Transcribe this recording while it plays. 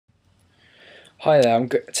Hi there,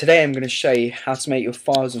 today I'm going to show you how to make your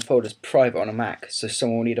files and folders private on a Mac, so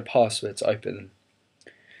someone will need a password to open them.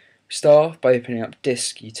 Start off by opening up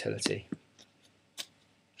Disk Utility.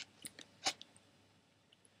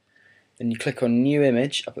 Then you click on New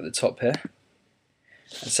Image up at the top here,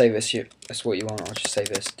 and save that's what you want. I'll just save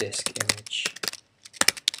this Disk Image.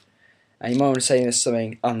 And you might want to save this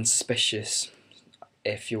something unsuspicious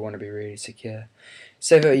if you want to be really secure.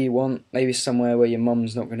 Save it where you want, maybe somewhere where your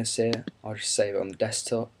mum's not going to see it. I'll just save it on the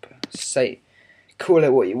desktop. Call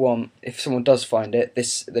it what you want. If someone does find it,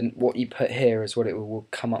 then what you put here is what it will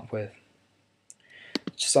come up with.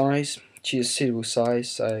 Size, choose a suitable size.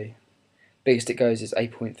 So biggest it goes is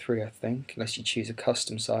 8.3, I think, unless you choose a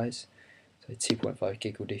custom size. So 2.5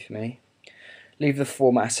 gig will do for me. Leave the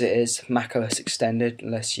format as it is, macOS extended,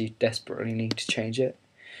 unless you desperately need to change it.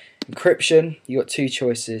 Encryption, you got two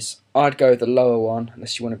choices. I'd go with the lower one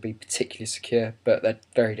unless you want to be particularly secure, but they're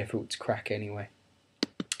very difficult to crack anyway.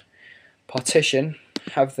 Partition,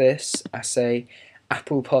 have this as a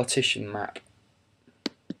Apple partition map.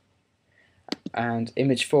 And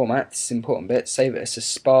image format, this is the important bit, save it as a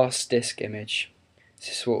sparse disk image.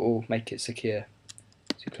 This is what will make it secure.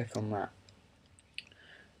 So click on that.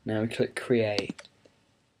 Now we click create.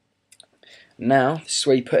 Now, this is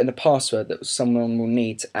where you put in the password that someone will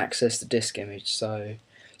need to access the disk image, so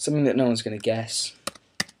something that no one's going to guess.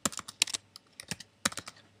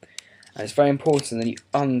 And it's very important that you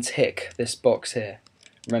untick this box here.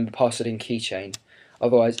 Remember, password in keychain,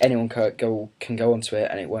 otherwise anyone can go onto it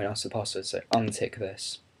and it won't ask the password, so untick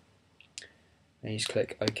this. And you just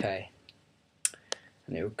click OK.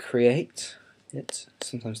 And it will create it.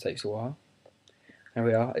 Sometimes takes a while. There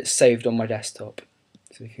we are, it's saved on my desktop.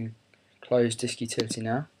 So we can close Disk Utility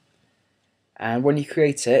now, and when you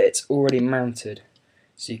create it, it's already mounted,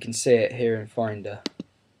 so you can see it here in Finder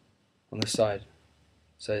on the side.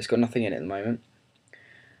 So it's got nothing in it at the moment.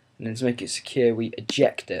 And then to make it secure, we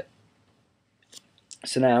eject it.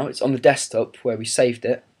 So now it's on the desktop where we saved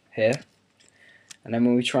it here, and then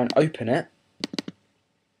when we try and open it,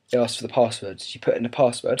 it asks for the password. So you put in the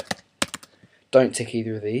password. Don't tick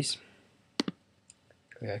either of these.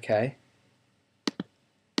 Click OK.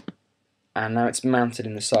 And now it's mounted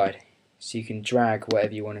in the side, so you can drag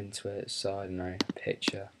whatever you want into it. So I don't know,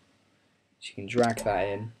 picture. So you can drag that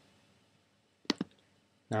in.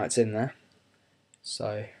 Now it's in there,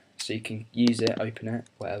 so you can use it, open it,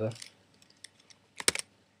 whatever.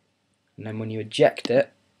 And then when you eject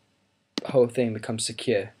it, the whole thing becomes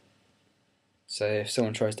secure. So if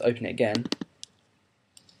someone tries to open it again,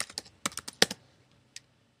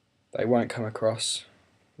 they won't come across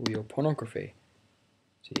all your pornography.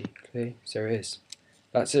 So it is.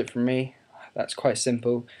 That's it from me. That's quite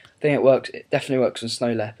simple. I think it works. It definitely works on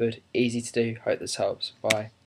Snow Leopard. Easy to do. Hope this helps. Bye.